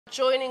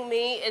Joining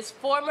me is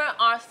former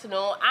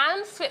Arsenal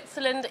and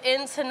Switzerland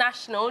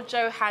international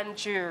Johan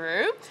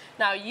Djourou.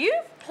 Now,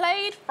 you've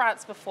played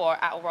France before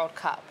at a World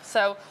Cup,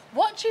 so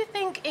what do you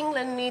think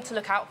England need to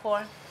look out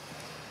for?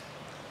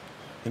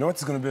 You know what,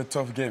 it's going to be a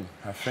tough game.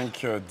 I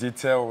think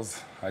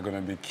details are going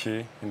to be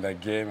key in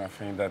that game. I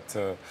think that,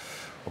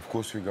 of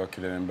course, we got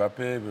Kylian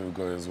Mbappe, we've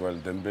got as well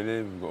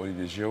Dembélé, we've got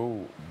Olivier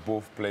Giroud,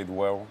 both played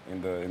well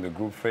in the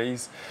group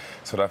phase.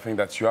 So I think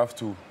that you have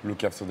to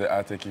look after the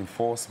attacking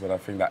force, but I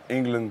think that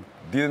England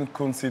didn't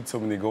concede so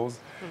many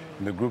goals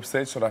in the group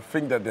stage, so I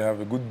think that they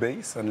have a good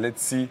base, and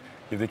let's see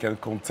if they can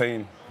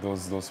contain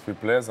those three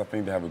players. I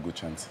think they have a good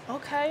chance.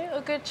 Okay,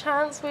 a good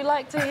chance. We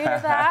like to hear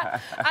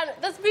that. And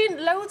there's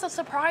been loads of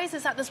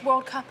surprises at this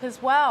World Cup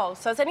as well.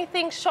 So has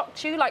anything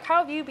shocked you? Like, how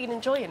have you been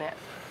enjoying it?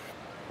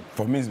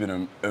 For me, it's been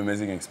an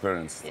amazing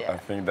experience. Yeah. I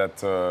think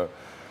that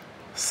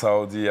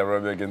Saudi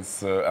Arabia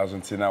against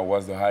Argentina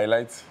was the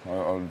highlight.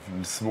 A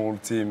small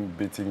team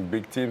beating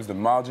big teams. The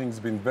margin's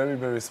been very,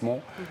 very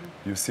small.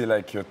 You see,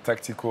 like, your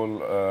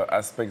tactical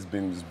aspects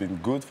been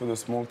good for the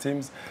small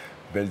teams.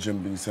 Belgium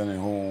being sent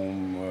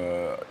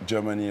home,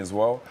 Germany as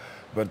well.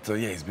 But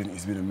yeah, it's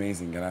been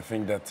amazing. And I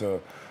think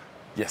that,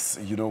 yes,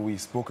 you know, we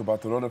spoke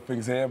about a lot of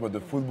things here, but the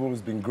football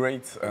has been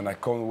great, and I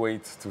can't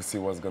wait to see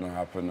what's going to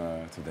happen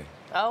today.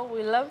 Oh,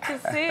 we love to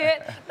see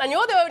it. And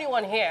you're the only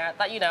one here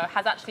that, you know,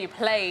 has actually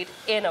played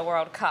in a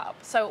World Cup.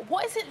 So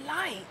what is it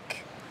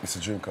like? It's a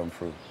dream come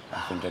true.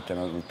 I think I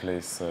cannot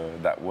replace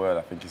that word.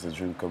 I think it's a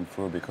dream come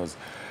true because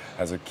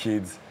as a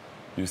kid,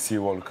 you see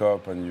World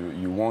Cup and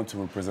you want to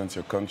represent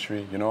your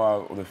country. You know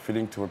how the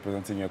feeling to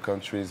representing your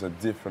country is a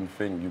different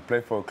thing. You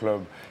play for a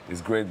club, it's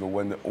great, but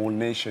when the whole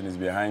nation is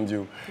behind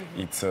you,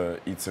 it's a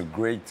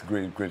great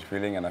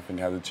feeling. And I think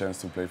I had the chance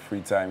to play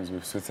 3 times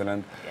with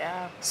Switzerland.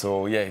 Yeah.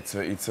 So yeah, it's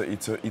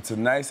a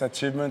nice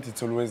achievement.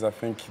 It's always, I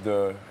think,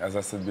 as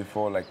I said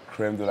before, like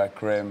crème de la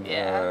crème,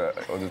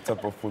 or the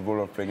top of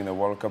football of playing in a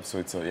World Cup. So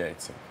it's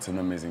an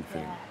amazing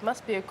feeling. Yeah.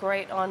 Must be a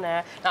great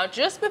honour. Now,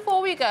 just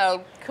before we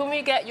go, can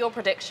we get your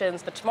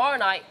predictions for tomorrow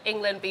night,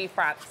 England v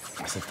France?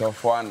 It's a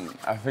tough one.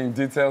 I think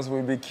details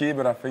will be key,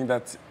 but I think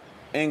that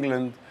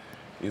England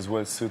is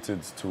well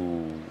suited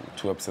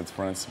to upset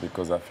France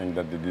because I think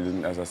that they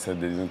didn't, as I said,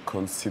 they didn't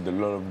concede a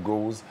lot of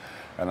goals,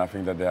 and I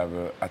think that they have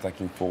an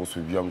attacking force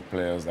with young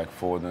players like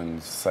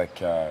Foden,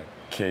 Saka,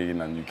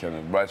 Kane, and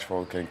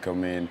Rashford can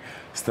come in,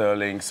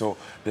 Sterling. So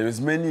there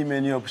is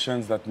many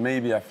options that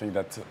maybe I think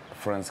that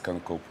France can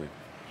cope with.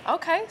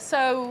 Okay,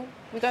 so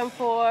we're going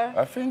for...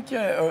 I think,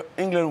 yeah,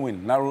 England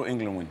win, narrow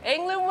England win.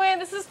 England win,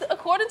 this is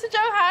according to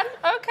Johan.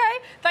 Okay,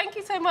 thank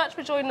you so much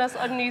for joining us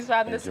on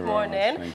Newsround this morning.